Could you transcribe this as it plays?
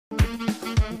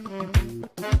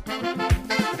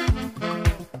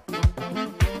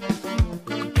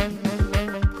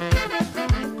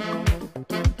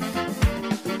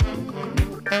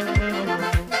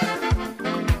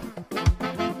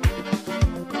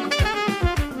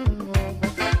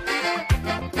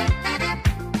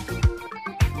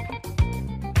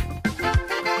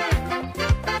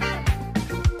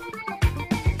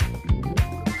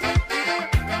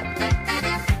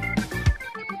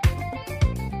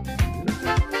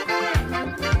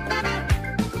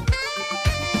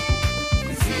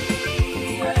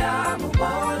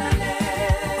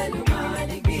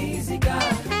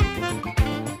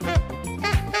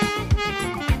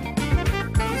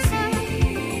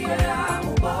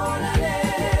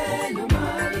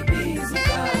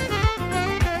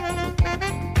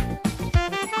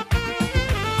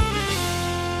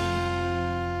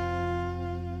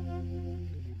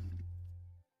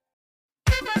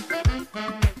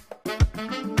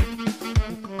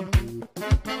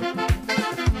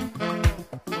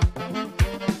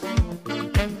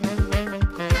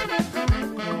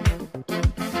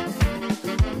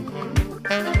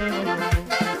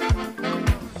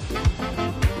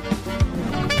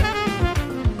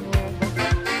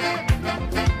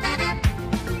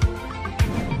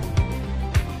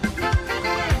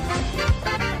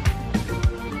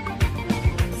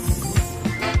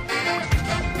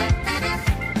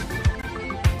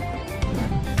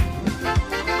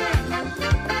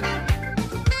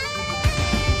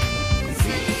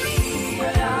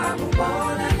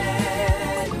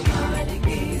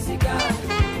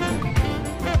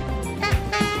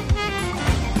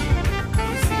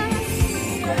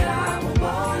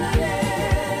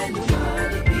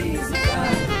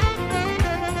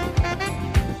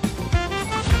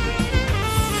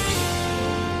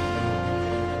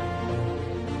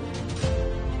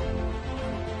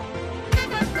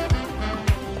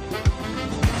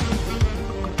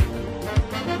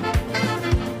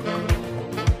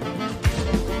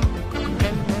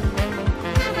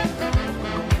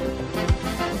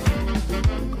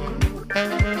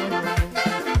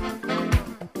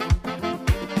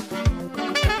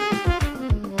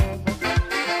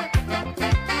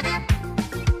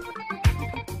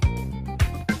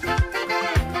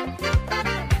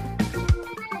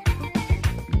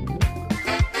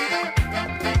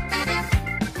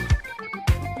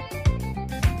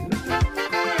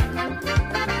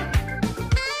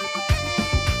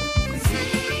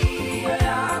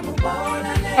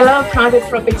Hello, private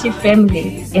property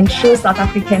family. In true South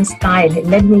African style,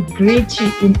 let me greet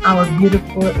you in our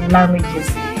beautiful languages.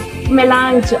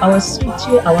 Dumelang to our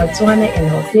Sotho, our Tswana, and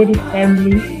our Pedi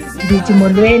family. Ndithi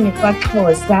molweni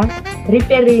kwaXhosa.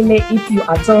 Riperile if you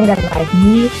are Tsonga like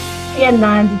me.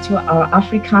 Nandi to our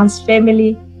Afrikaans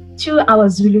family. To our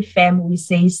Zulu fam, we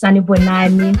say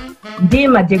Sanibonani.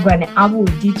 Ndima Degwane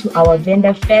Abudi to our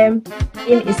Venda fam.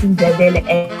 In Isindebele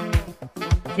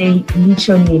and say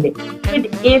Lichonile.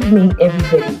 Good evening,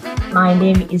 everybody. My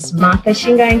name is Martha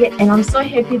Shingange, and I'm so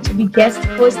happy to be guest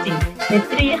hosting the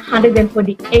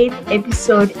 348th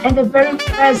episode and the very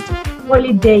first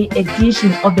holiday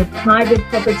edition of the Private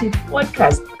Property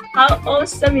Podcast. How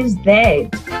awesome is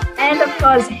that? And of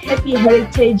course, happy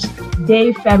Heritage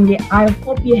Day, family. I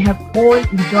hope you have all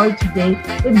enjoyed today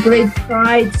with great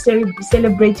pride,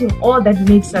 celebrating all that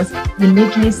makes us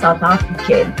uniquely South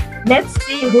African. Let's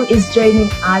see who is joining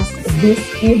us this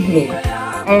evening.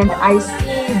 And I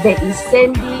see there is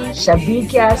Sandy,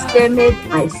 Shabika, Stemet,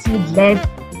 I see Glad,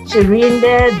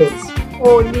 Chirinda, there's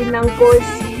Pauline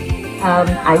Nankosi,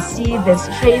 I see there's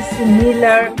Tracy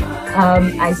Miller,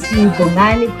 I see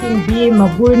Bongani Quimbi,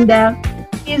 Mabunda.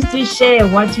 Please do share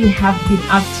what you have been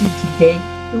up to today.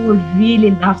 We would really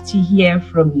love to hear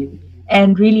from you.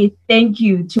 And really thank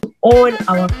you to all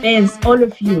our fans, all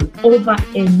of you, over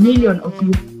 1 million of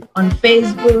you on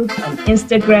Facebook, on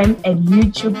Instagram, and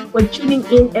YouTube for tuning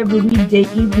in every weekday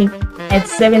evening at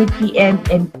 7 p.m.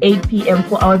 and 8 p.m.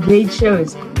 for our great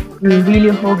shows. We really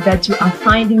hope that you are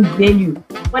finding value.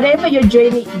 Whatever your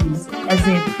journey is, as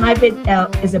a private,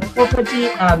 as a property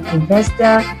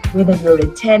investor, whether you're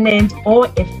a tenant or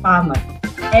a farmer.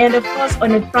 And of course,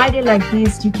 on a Friday like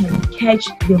this, you can catch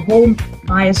the Home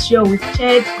Buyers Show with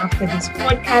Chad after this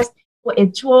podcast for a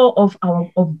tour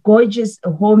of gorgeous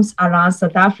homes around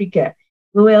South Africa.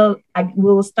 We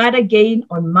will start again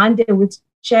on Monday with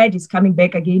Chad. He's coming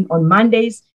back again on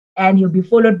Mondays, and he'll be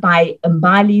followed by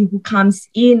Mbali, who comes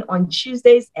in on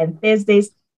Tuesdays and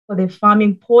Thursdays for the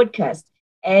farming podcast.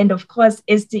 And of course,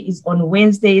 Esther is on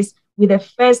Wednesdays with a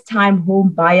first-time home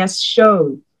buyers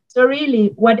show. So really,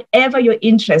 whatever your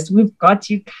interest, we've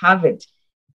got you covered.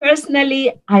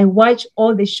 Personally, I watch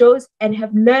all the shows and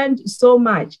have learned so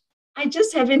much. I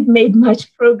just haven't made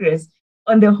much progress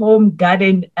on the home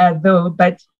garden though,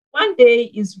 but one day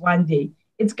is one day.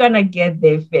 It's gonna get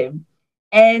there, fam.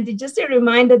 And just a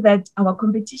reminder that our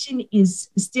competition is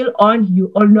still on.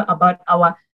 You all know about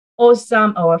our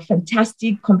awesome, our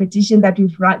fantastic competition that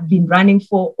we've been running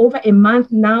for over a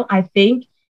month now, I think.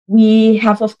 We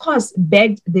have, of course,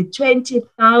 bagged the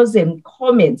 20,000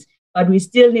 comments, but we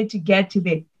still need to get to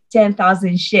the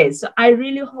 10,000 shares. So I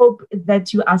really hope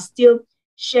that you are still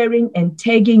sharing and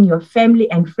tagging your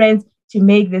family and friends to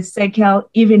make the circle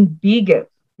even bigger.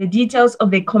 The details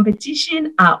of the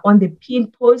competition are on the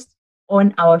pinned post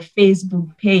on our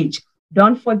Facebook page.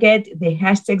 Don't forget the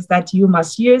hashtags that you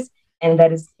must use, and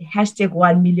that is hashtag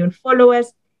 1 million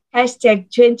followers,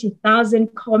 hashtag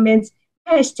 20,000 comments,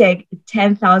 hashtag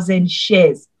 10,000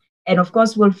 shares. And of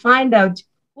course, we'll find out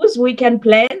whose weekend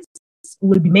plans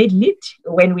will be made lit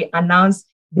when we announce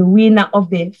the winner of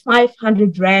the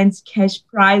 500 Rands cash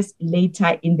prize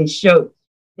later in the show.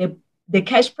 The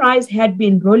cash prize had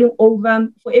been rolling over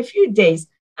for a few days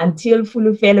until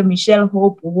Fulufelo Michelle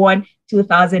Hope won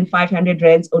 2,500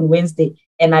 Rands on Wednesday.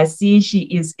 And I see she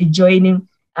is joining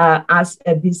us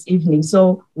this evening.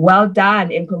 So well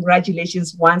done and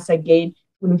congratulations once again,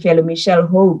 Fulufelo Michelle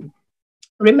Hope.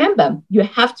 Remember, you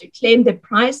have to claim the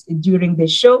prize during the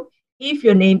show if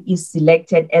your name is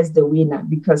selected as the winner,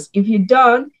 because if you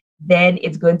don't, then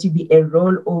it's going to be a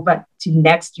rollover to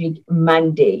next week,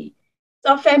 Monday.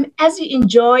 So fam, as you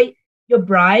enjoy your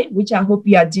bride, which I hope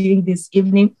you are doing this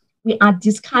evening, we are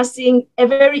discussing a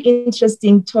very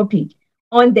interesting topic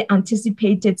on the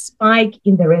anticipated spike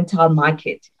in the rental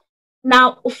market.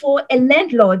 Now, for a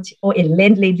landlord or a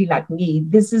landlady like me,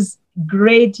 this is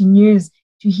great news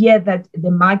to hear that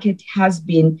the market has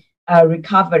been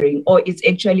recovering, or it's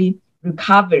actually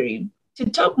recovering. To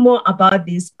talk more about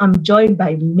this, I'm joined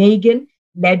by Megan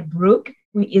Ledbrook,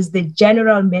 who is the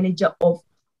General Manager of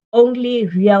Only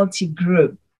Realty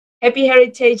Group. Happy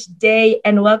Heritage Day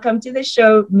and welcome to the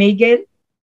show, Megan.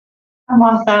 Hi,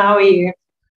 Martha. How are you?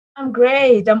 I'm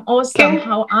great. I'm awesome. Good.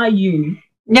 How are you?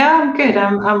 Yeah, I'm good.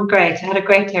 I'm great. I had a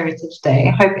great Heritage Day.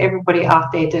 I hope everybody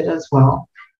out there did as well.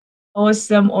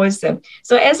 Awesome.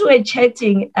 So as we're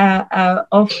chatting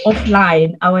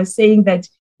offline, I was saying that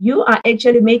you are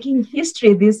actually making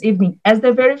history this evening as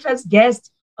the very first guest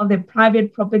of the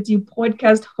Private Property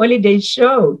Podcast Holiday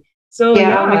Show. So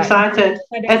yeah, I'm excited.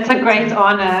 It's a great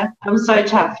honor. I'm so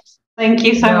chuffed. Thank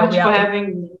you so much for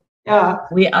having me. Yeah.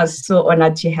 We are so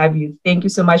honored to have you. Thank you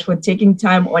so much for taking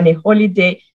time on a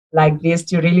holiday like this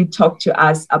to really talk to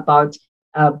us about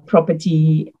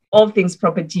property, all things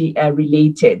property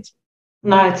related.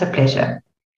 No, it's a pleasure.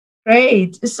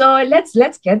 Great. So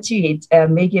let's get to it,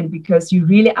 Megan, because you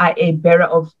really are a bearer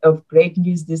of great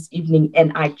news this evening,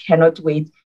 and I cannot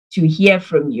wait to hear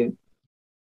from you.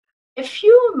 A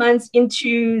few months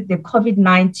into the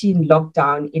COVID-19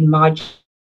 lockdown in March,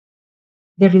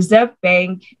 the Reserve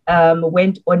Bank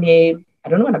went on a, I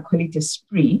don't want to call it a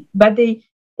spree, but they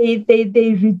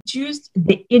reduced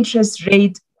the interest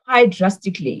rate quite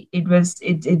drastically.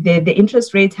 The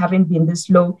interest rates haven't been this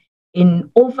low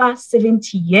in over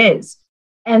 70 years.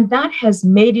 And that has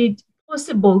made it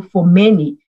possible for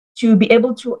many to be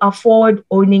able to afford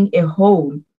owning a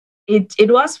home. It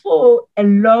was for a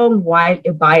long while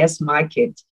a buyer's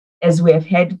market, as we have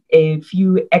had a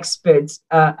few experts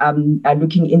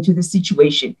looking into the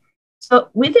situation. So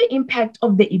with the impact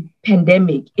of the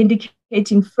pandemic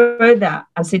indicating further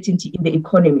uncertainty in the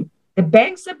economy, the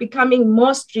banks are becoming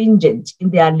more stringent in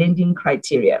their lending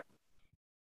criteria.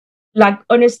 Like,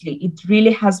 honestly, it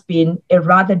really has been a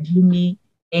rather gloomy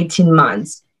 18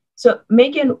 months. So,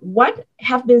 Megan, what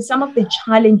have been some of the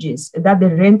challenges that the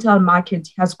rental market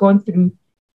has gone through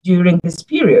during this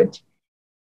period?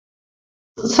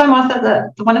 So,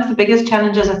 Martha, one of the biggest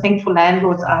challenges, I think, for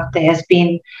landlords out there has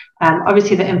been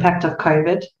obviously the impact of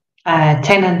COVID.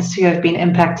 Tenants who have been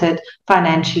impacted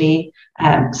financially,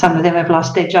 some of them have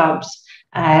lost their jobs.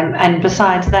 And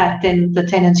besides that, then the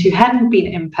tenants who hadn't been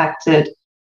impacted,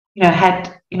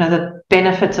 had the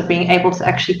benefits of being able to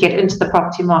actually get into the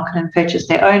property market and purchase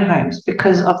their own homes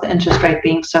because of the interest rate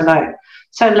being so low.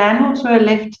 So landlords were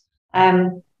left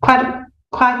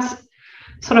quite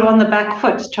sort of on the back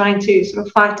foot, trying to sort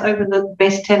of fight over the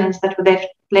best tenants that were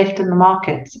left in the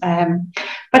market.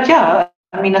 But yeah,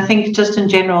 I mean, I think just in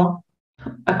general,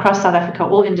 across South Africa,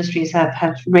 all industries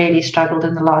have really struggled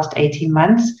in the last 18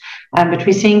 months. But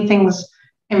we're seeing things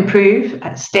improve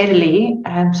steadily,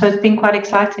 so it's been quite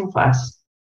exciting for us.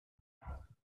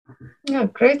 Yeah,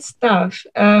 great stuff.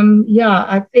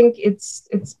 I think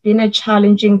it's been a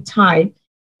challenging time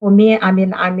for me. I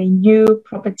mean, I'm a new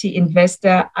property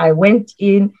investor. I went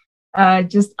in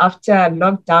just after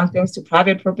lockdown, thanks to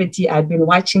private property. I've been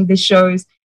watching the shows,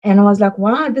 and I was like,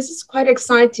 wow, this is quite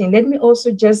exciting. Let me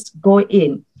also just go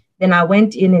in. Then I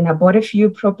went in and I bought a few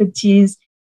properties,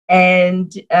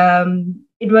 and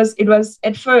it was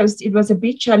at first, it was a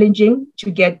bit challenging to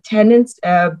get tenants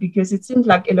because it seemed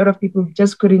like a lot of people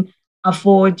just couldn't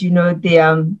afford,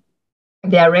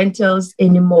 their rentals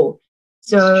anymore.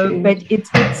 So, but it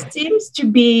seems to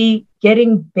be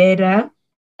getting better.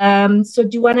 So do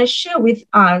you want to share with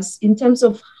us in terms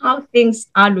of how things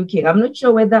are looking? I'm not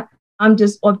sure whether I'm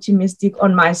just optimistic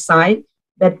on my side,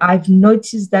 but I've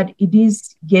noticed that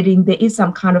there is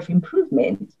some kind of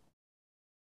improvement.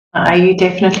 Are you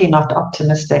definitely not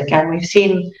optimistic? And we've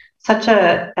seen such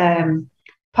a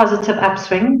positive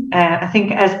upswing. I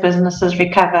think as businesses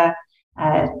recover,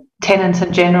 tenants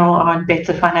in general are in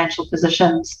better financial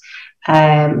positions.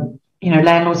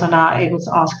 Landlords are now able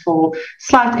to ask for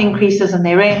slight increases in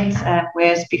their rents,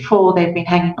 whereas before they've been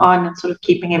hanging on and sort of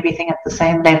keeping everything at the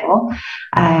same level.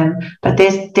 But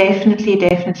there's definitely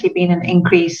been an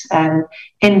increase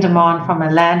in demand from a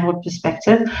landlord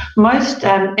perspective, most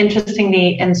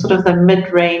interestingly in sort of the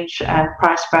mid-range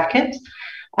price bracket.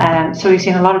 So we've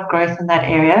seen a lot of growth in that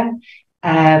area.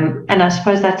 And I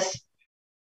suppose that's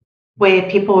where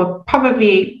people were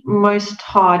probably most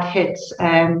hard hit.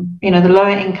 The lower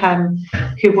income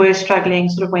who were struggling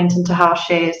sort of went into house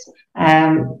shares.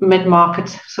 Mid-market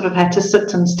sort of had to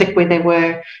sit and stick where they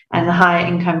were, and the higher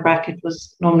income bracket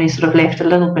was normally sort of left a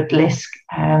little bit less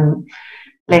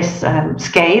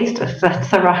scathed, if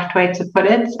that's the right way to put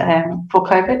it, for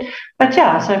COVID. But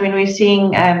yeah, so I mean, we're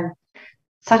seeing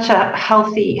such a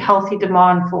healthy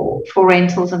demand for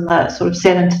rentals in the sort of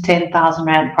 7,000 to 10,000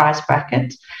 rand price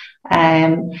bracket.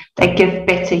 They give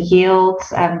better yields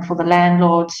for the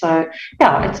landlord. So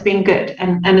yeah, it's been good,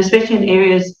 and especially in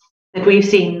areas that we've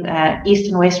seen, East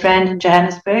and West Rand in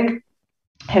Johannesburg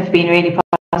have been really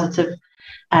positive.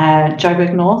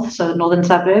 Joburg North, so the northern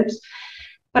suburbs,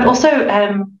 but also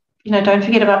don't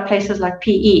forget about places like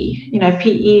PE.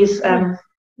 PE is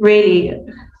really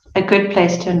a good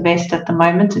place to invest at the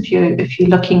moment if you're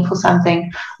looking for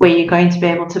something where you're going to be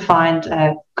able to find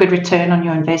a good return on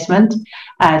your investment.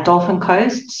 Dolphin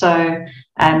Coast, so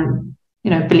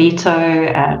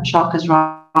Ballito, Sharkers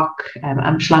Rock,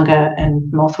 Umhlanga and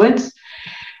Northwoods.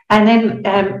 And then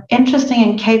interesting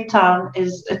in Cape Town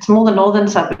is it's more the northern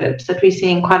suburbs that we're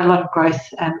seeing quite a lot of growth,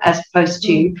 as opposed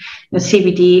to the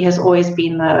CBD has always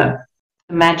been the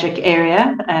Magic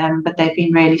area, but they've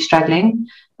been really struggling.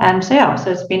 So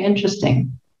it's been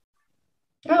interesting.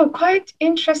 Oh, quite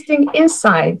interesting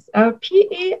insights.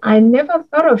 PE, I never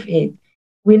thought of it.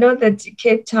 We know that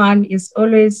Cape Town is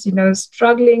always,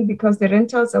 struggling because the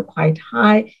rentals are quite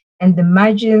high and the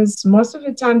margins, most of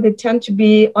the time, they tend to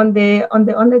be on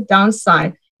the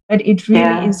downside. But it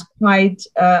really is quite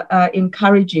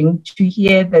encouraging to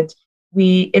hear that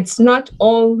it's not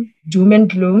all doom and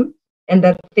gloom, and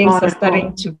that things are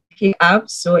starting to pick up.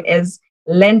 So as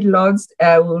landlords,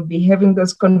 we'll be having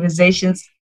those conversations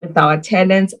with our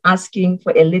tenants, asking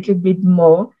for a little bit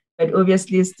more, but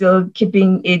obviously still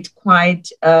keeping it quite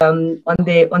on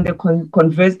the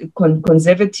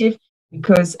conservative,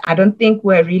 because I don't think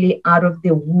we're really out of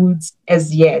the woods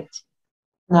as yet.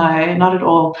 No, not at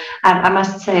all. I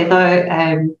must say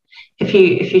though, if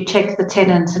you check the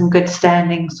tenants in good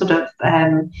standing sort of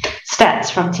stats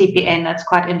from TPN, that's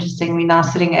quite interesting. We're now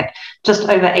sitting at just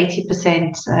over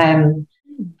 80%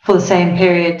 for the same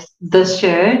period this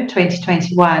year,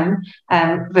 2021,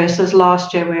 versus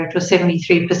last year where it was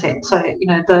 73%. So,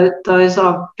 those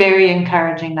are very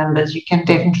encouraging numbers. You can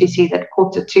definitely see that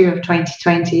Q2 of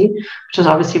 2020, which was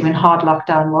obviously when hard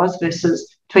lockdown was,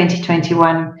 versus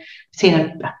 2021, seen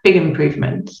a big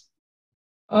improvement.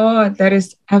 Oh, that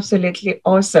is absolutely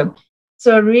awesome.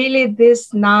 So really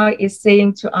this now is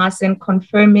saying to us and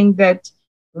confirming that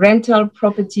rental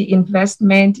property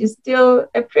investment is still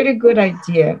a pretty good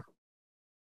idea.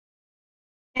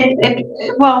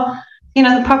 Well,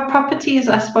 the property is,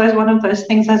 I suppose, one of those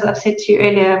things, as I said to you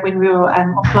earlier when we were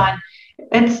offline.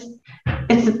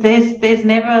 There's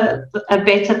never a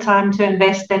better time to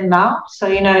invest than now. So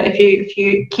if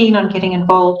you're keen on getting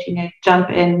involved, jump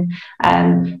in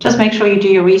and just make sure you do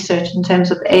your research in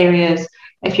terms of areas.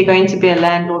 If you're going to be a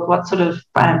landlord, what sort of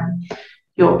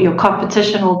your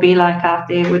competition will be like out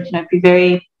there. Would be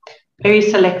very, very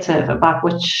selective about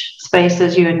which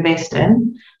spaces you invest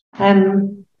in.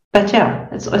 But yeah,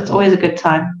 it's always a good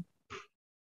time.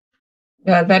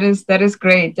 Yeah, that is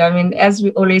great. I mean, as we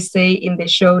always say in the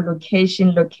show,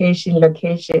 location, location,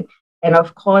 location, and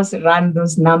of course, run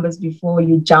those numbers before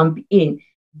you jump in.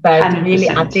 But 100%. Really,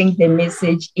 I think the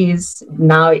message is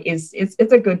now it's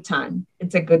a good time.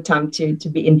 It's a good time to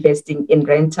be investing in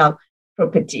rental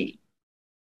property.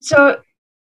 So,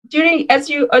 as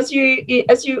you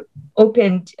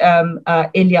opened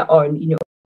earlier on,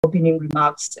 opening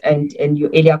remarks and your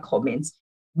earlier comments,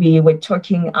 we were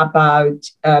talking about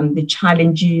the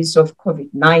challenges of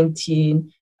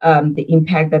COVID-19, the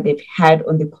impact that they've had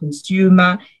on the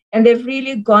consumer, and they've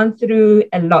really gone through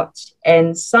a lot.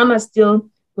 And some are still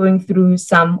going through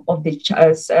some of the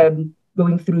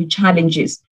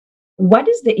challenges. What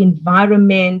is the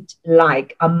environment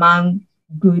like among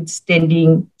good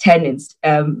standing tenants,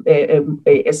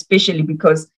 especially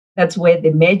because that's where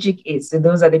the magic is? So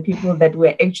those are the people that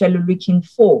we're actually looking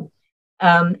for.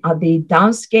 Are they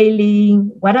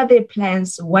downscaling? What are their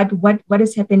plans? What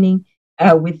is happening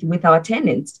with our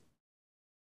tenants?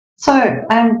 So,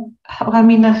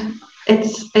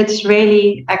 it's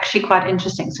really actually quite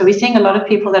interesting. So we're seeing a lot of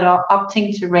people that are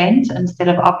opting to rent instead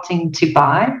of opting to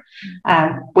buy,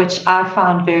 which I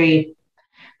found very,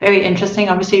 very interesting.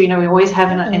 Obviously, we always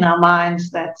have in our minds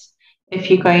that if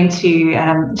you're going to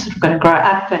going to grow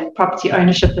up and property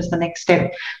ownership is the next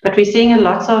step. But we're seeing a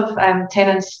lot of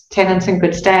tenants in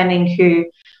good standing who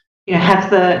have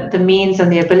the means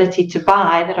and the ability to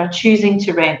buy that are choosing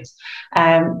to rent.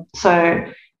 So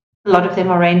a lot of them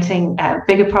are renting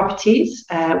bigger properties,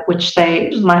 which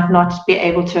they might not be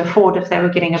able to afford if they were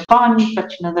getting a bond,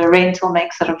 but the rental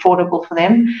makes it affordable for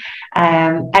them.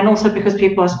 And also because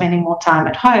people are spending more time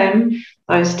at home,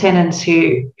 those tenants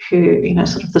who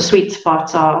sort of the sweet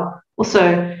spots are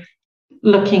also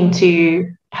looking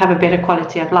to have a better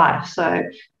quality of life. So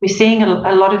we're seeing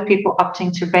a lot of people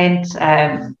opting to rent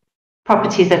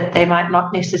properties that they might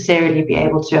not necessarily be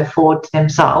able to afford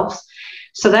themselves.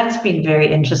 So that's been very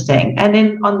interesting. And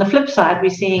then on the flip side, we're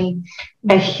seeing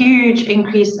a huge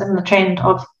increase in the trend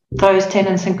of those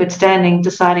tenants in good standing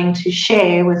deciding to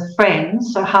share with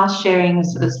friends. So house sharing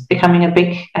is becoming a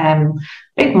big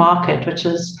market, which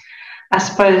is, I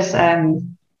suppose,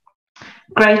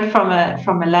 great from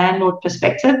a landlord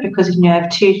perspective, because you have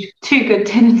two good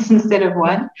tenants instead of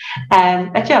one.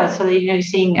 But yeah, so you're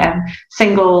seeing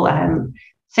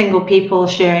single people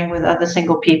sharing with other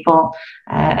single people,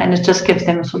 and it just gives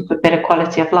them sort of a better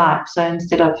quality of life. So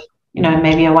instead of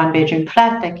maybe a one-bedroom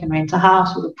flat, they can rent a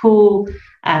house with a pool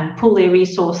and pool their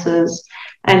resources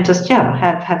and just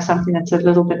have something that's a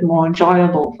little bit more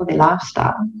enjoyable for their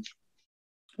lifestyle.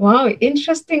 Wow,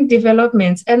 interesting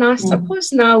developments. And I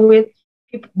suppose now with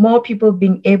more people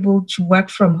being able to work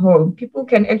from home. People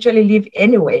can actually live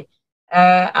anywhere.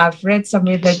 I've read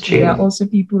somewhere that there are also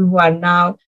people who are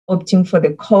now opting for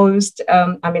the coast.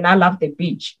 I mean, I love the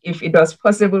beach. If it was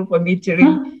possible for me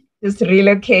to just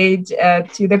relocate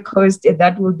to the coast,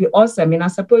 that would be awesome. And I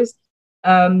suppose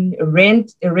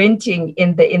renting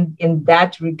in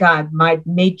that regard might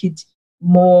make it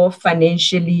more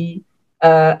financially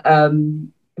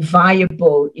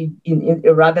viable in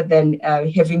rather than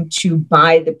having to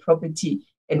buy the property.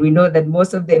 And we know that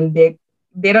most of them, they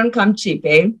don't come cheap,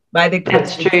 eh? By the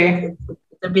coast. That's true.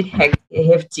 It's a bit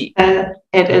hefty.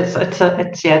 It is.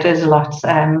 It is a lot.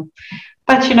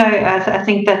 But I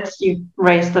think that you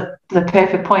raised the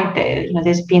perfect point there.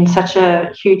 There's been such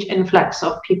a huge influx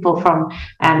of people from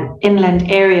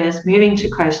inland areas moving to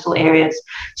coastal areas,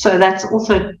 so that's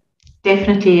also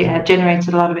definitely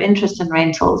generated a lot of interest in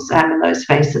rentals in those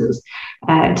spaces.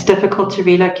 It's difficult to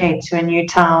relocate to a new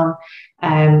town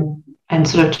and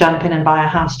sort of jump in and buy a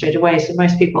house straight away. So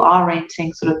most people are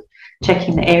renting, sort of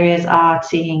checking the areas out,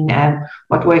 seeing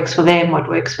what works for them, what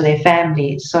works for their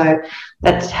families. So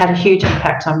that's had a huge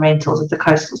impact on rentals at the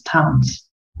coastal towns.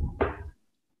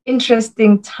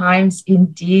 Interesting times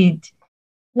indeed.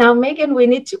 Now, Megan, we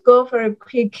need to go for a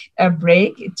quick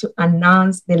break to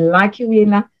announce the lucky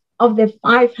winner of the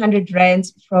 500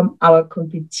 rands from our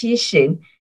competition.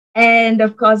 And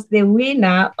of course, the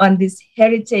winner on this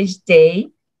Heritage Day,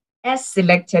 as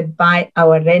selected by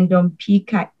our random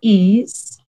picker,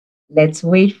 is, let's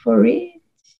wait for it.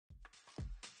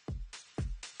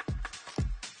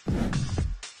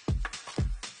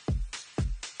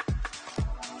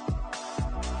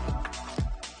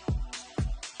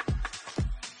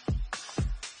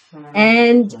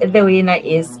 And the winner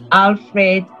is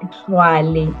Alfred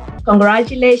Twali.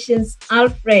 Congratulations,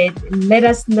 Alfred. Let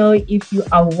us know if you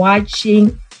are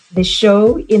watching the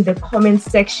show in the comment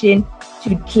section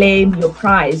to claim your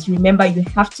prize. Remember, you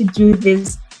have to do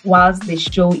this whilst the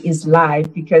show is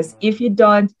live, because if you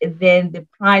don't, then the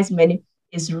prize money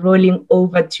is rolling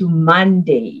over to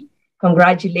Monday.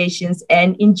 Congratulations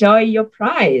and enjoy your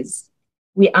prize.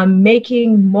 We are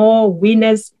making more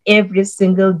winners every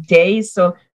single day.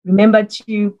 So remember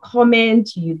to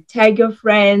comment, you tag your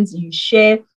friends, you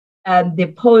share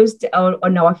the post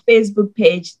on our Facebook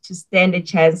page to stand a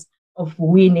chance of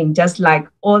winning, just like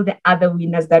all the other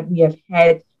winners that we have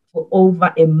had for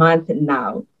over a month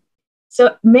now.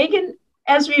 So, Megan,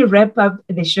 as we wrap up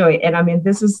the show, and I mean,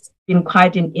 this has been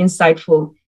quite an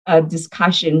insightful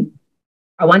discussion,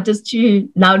 I want us to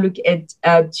now look at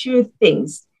two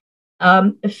things.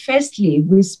 Firstly,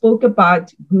 we spoke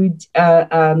about good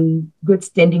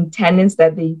standing tenants,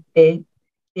 that they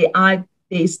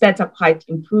stats are quite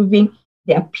improving.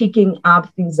 They are picking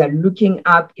up, things are looking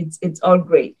up. It's all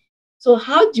great. So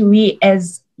how do we,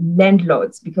 as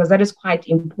landlords, because that is quite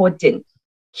important,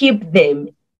 keep them,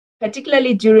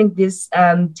 particularly during these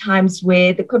times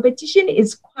where the competition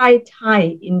is quite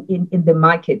high in the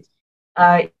market?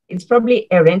 It's probably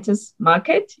a renter's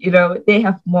market. They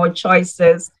have more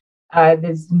choices.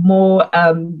 There's more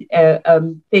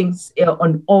things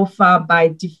on offer by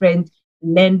different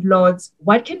landlords.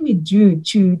 What can we do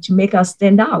to make us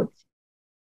stand out?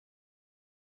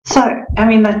 So, I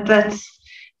mean, that's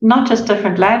not just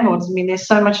different landlords. I mean, there's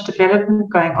so much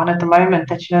development going on at the moment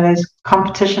that, there's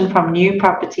competition from new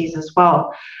properties as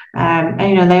well. And,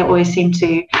 they always seem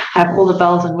to have all the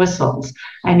bells and whistles.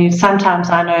 And sometimes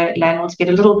I know landlords get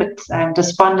a little bit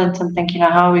despondent and think,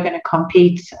 how are we going to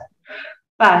compete?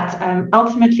 But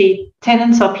ultimately,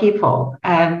 tenants are people,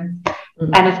 and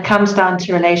it comes down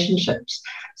to relationships.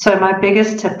 So my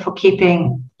biggest tip for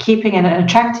keeping and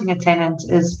attracting a tenant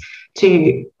is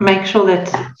to make sure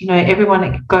that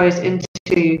everyone goes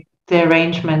into the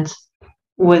arrangement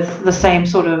with the same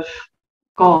sort of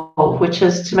goal, which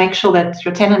is to make sure that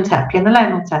your tenant's happy and the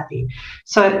landlord's happy.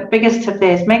 So the biggest tip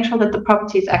there is make sure that the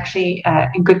property is actually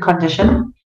in good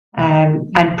condition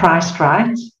and priced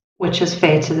right, which is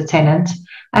fair to the tenant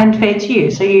and fair to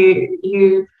you. So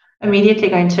you immediately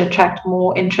going to attract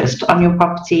more interest on your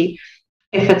property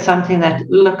if it's something that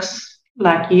looks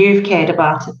like you've cared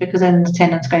about it, because then the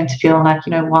tenant's going to feel like,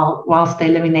 whilst they're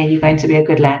living there, you're going to be a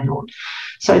good landlord.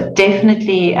 So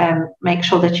definitely make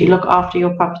sure that you look after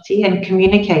your property and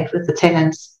communicate with the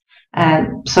tenants.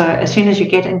 So as soon as you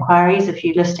get inquiries, if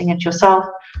you're listing it yourself,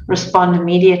 respond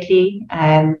immediately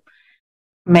and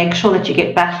make sure that you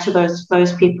get back to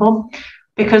those people,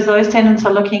 because those tenants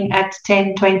are looking at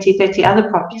 10, 20, 30 other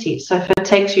properties. So if it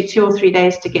takes you 2 or 3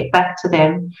 days to get back to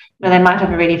them, they might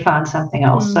have already found something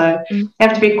else. So you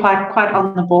have to be quite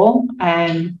on the ball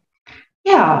and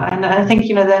Yeah, and I think,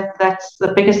 that's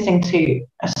the biggest thing, to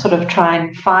sort of try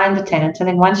and find the tenants. And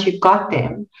then once you've got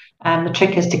them, the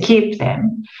trick is to keep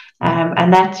them.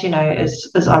 And that,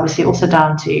 is obviously also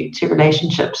down to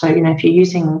relationships. So, if you're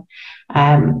using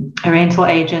a rental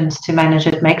agent to manage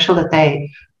it, make sure that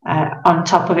they, on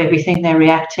top of everything, they're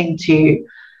reacting to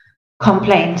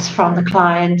complaints from the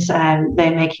clients, and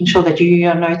they're making sure that you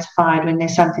are notified when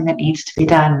there's something that needs to be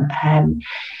done.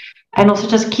 And also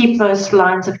just keep those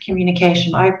lines of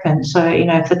communication open. So,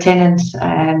 if the tenant,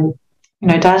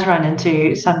 does run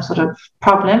into some sort of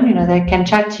problem, they can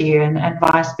chat to you, and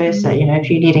vice versa, if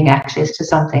you're needing access to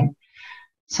something.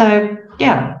 So,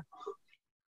 yeah.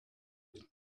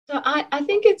 So I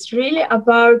think it's really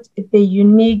about the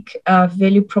unique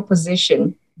value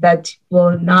proposition that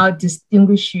will now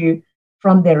distinguish you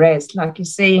from the rest. Like you're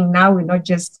saying, now we're not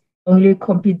just only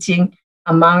competing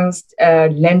amongst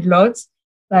landlords,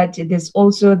 but there's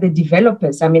also the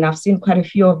developers. I mean, I've seen quite a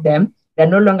few of them. They're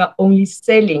no longer only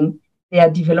selling their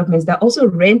developments, they're also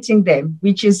renting them,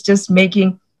 which is just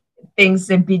making things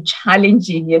a bit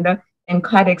challenging, and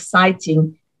quite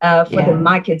exciting for the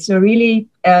market. So really,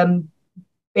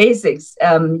 basics,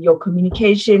 your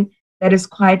communication, that is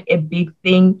quite a big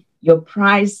thing. Your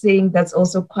pricing, that's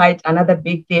also quite another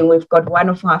big thing. We've got one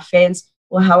of our fans,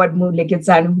 Howard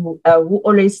Muleketsan, who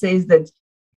always says that,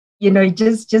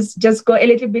 just go a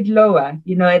little bit lower.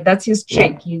 That's his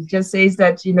trick. He just says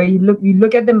that, you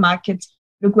look at the market,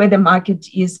 look where the market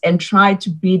is, and try to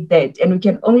beat that. And we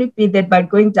can only beat that by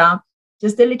going down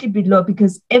just a little bit low,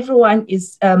 because everyone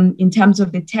is, in terms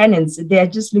of the tenants, they are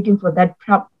just looking for that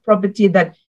property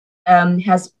that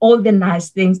has all the nice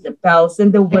things, the bells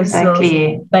and the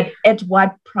whistles, but at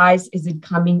what price is it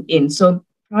coming in? So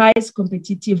price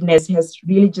competitiveness has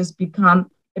really just become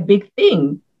a big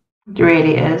thing. It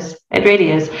really is. It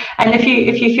really is. And if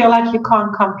you feel like you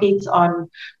can't compete on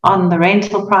the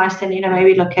rental price, then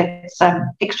maybe look at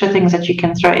some extra things that you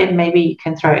can throw in. Maybe you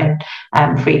can throw in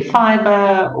free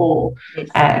fiber, or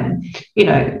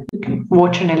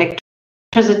water and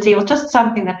electricity, or just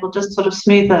something that will just sort of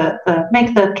make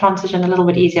the transition a little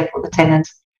bit easier for the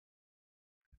tenants.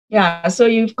 Yeah. So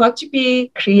you've got to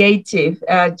be creative.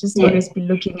 Always be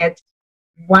looking at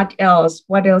what else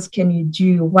can you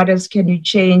do? What else can you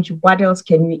change? What else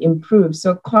can you improve?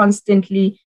 So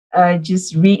constantly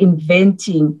just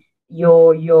reinventing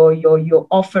your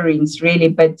offerings, really.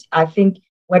 But I think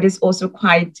what is also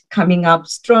quite coming up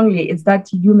strongly is that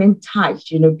human touch.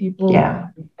 People,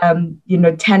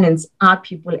 tenants are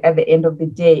people at the end of the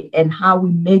day, and how we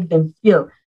make them feel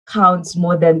counts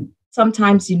more than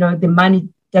sometimes, the money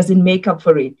doesn't make up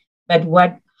for it, but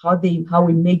how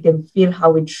we make them feel, how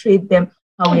we treat them,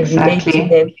 how we relate to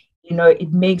them,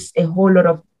 it makes a whole lot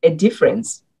of a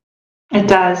difference. It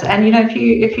does. And,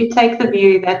 if you take the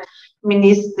view that,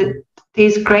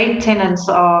 these great tenants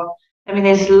are,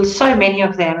 there's so many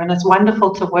of them, and it's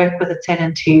wonderful to work with a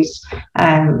tenant who's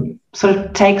sort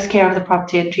of takes care of the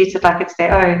property and treats it like it's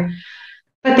their own.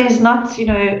 But there's not,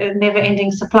 a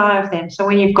never-ending supply of them. So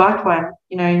when you've got one,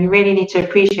 you really need to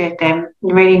appreciate them.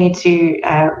 You really need to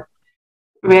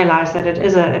realize that it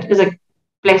is a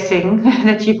blessing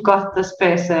that you've got this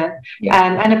person,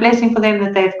 and a blessing for them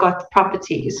that they've got the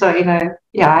property. So,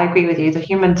 I agree with you. The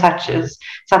human touch is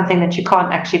something that you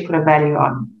can't actually put a value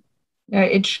on. No,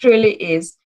 it truly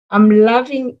is. I'm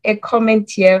loving a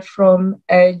comment here from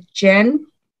Jen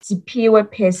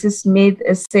Tipiwe Percy Smith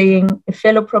is saying, a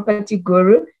fellow property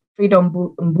guru, Freedom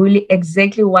Mbuli,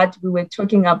 exactly what we were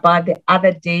talking about the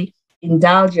other day.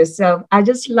 Indulge yourself. I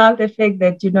just love the fact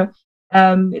that,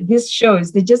 these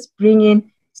shows, they just bring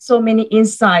in so many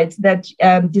insights, that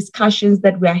discussions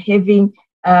that we are having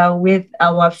with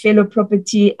our fellow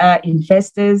property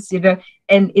investors,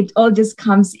 and it all just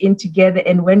comes in together.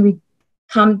 And when we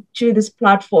come to these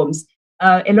platforms,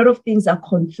 a lot of things are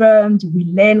confirmed. We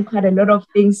learn quite a lot of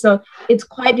things. So it's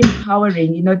quite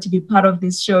empowering, to be part of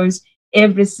these shows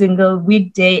every single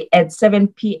weekday at 7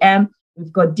 p.m.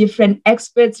 We've got different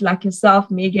experts like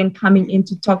yourself, Megan, coming in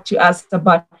to talk to us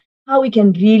about how we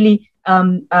can really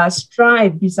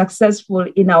strive, be successful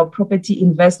in our property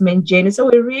investment journey. So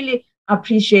we really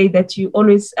appreciate that you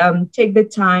always take the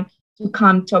time to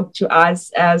come talk to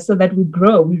us so that we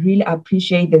grow. We really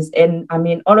appreciate this. And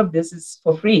all of this is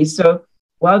for free. So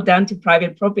well done to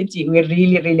Private Property. We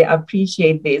really, really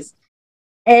appreciate this.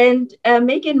 And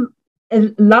Megan,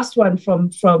 last one from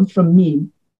me.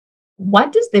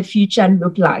 What does the future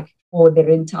look like for the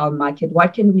rental market?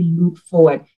 What can we look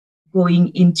forward going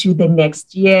into the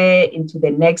next year, into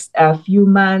the next few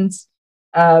months?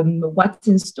 What's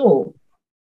in store?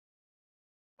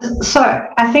 So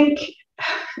I think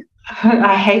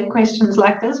I hate questions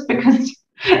like this, because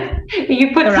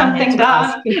You put something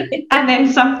down, and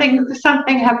then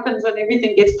something happens, and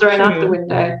everything gets thrown out the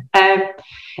window.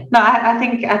 No, I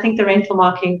think the rental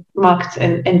market's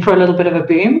in for a little bit of a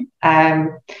boom.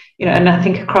 And I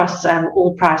think across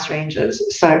all price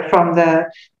ranges. So from the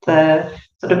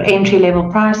sort of entry level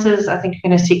prices, I think you're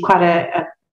going to see quite a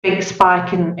big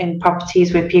spike in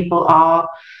properties where people are,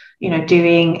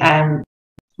 doing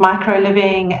micro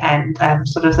living and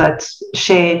sort of that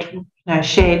shared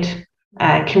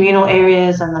communal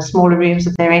areas and the smaller rooms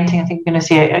that they're renting. I think we're going to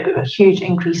see a huge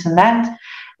increase in that.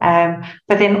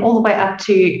 But then all the way up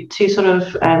to sort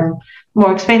of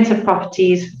more expensive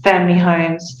properties, family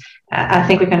homes. I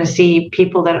think we're going to see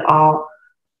people that are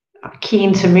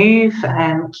keen to move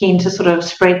and keen to sort of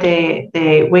spread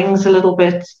their wings a little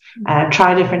bit,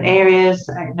 try different areas.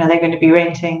 They're going to be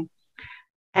renting.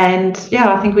 And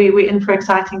I think we're in for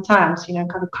exciting times. I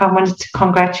wanted to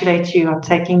congratulate you on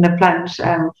taking the plunge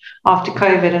after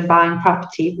COVID and buying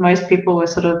property. Most people were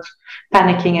sort of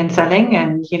panicking and selling,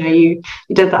 and you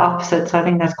did the opposite. So I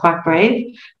think that's quite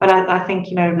brave. But I think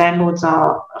landlords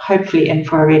are hopefully in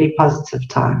for a really positive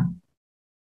time.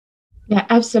 Yeah,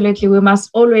 absolutely. We must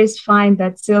always find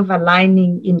that silver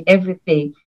lining in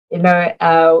everything. In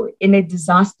a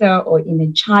disaster or in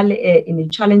a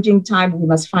challenging time, we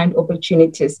must find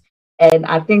opportunities. And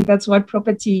I think that's what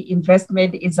property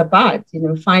investment is about,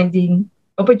 finding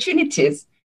opportunities.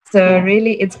 So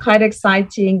really, it's quite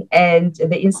exciting. And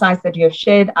the insights that you have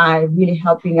shared are really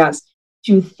helping us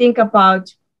to think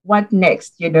about what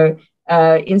next.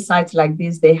 Insights like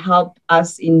this, they help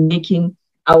us in making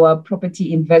our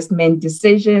property investment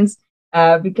decisions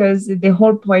because the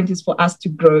whole point is for us to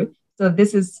grow. So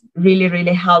this is really,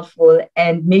 really helpful.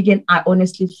 And Megan, I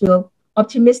honestly feel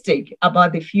optimistic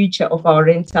about the future of our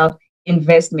rental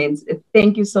investments.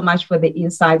 Thank you so much for the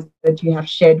insights that you have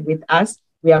shared with us.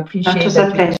 We appreciate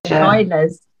that you could join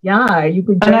us. Yeah, you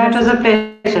could join us. It was a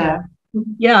pleasure.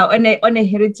 Yeah, on a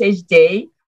Heritage Day.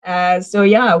 We are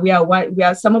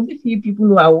some of the few people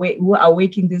who are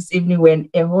waking this evening when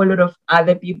a whole lot of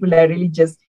other people are really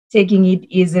just taking it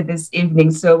easy this evening.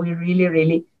 So we really,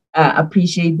 really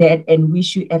appreciate that and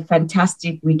wish you a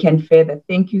fantastic weekend further.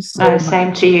 Thank you so much.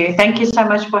 Same to you. Thank you so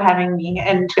much for having me.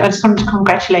 And I just want to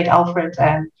congratulate Alfred.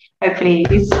 Hopefully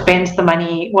he spends the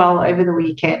money well over the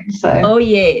weekend. So. Oh,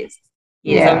 yes.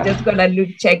 Yes, yeah. I'm just going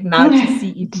to check now to see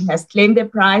if he has claimed the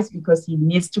prize, because he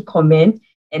needs to comment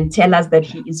and tell us that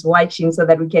he is watching so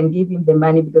that we can give him the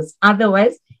money, because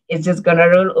otherwise it's just going to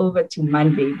roll over to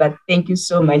Monday. But thank you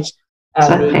so much. It's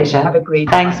a pleasure. Have a great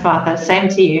Thanks, time. Martha. Same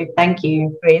to you. Thank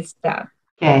you. Great stuff.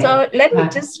 Okay. So let me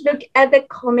just look at the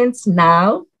comments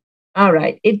now. All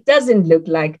right. It doesn't look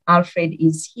like Alfred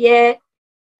is here.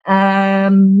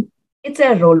 It's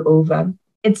a rollover.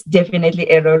 It's definitely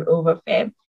a rollover,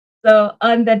 fam. So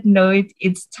on that note,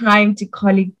 it's time to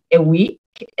call it a week.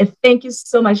 Thank you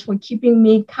so much for keeping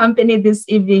me company this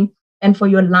evening and for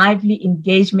your lively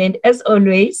engagement. As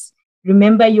always,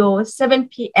 remember your 7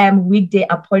 p.m. weekday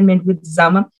appointment with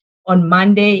Zama on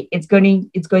Monday. It's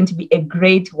going to be a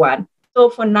great one.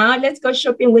 So for now, let's go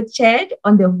shopping with Chad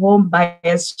on the Home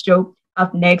Buyers Show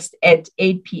up next at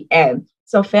 8 p.m.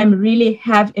 So fam, really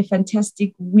have a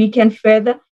fantastic weekend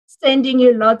further. Sending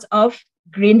you lots of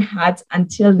green hearts.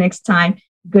 Until next time,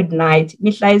 good night.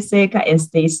 Mihlai Seka and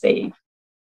stay safe.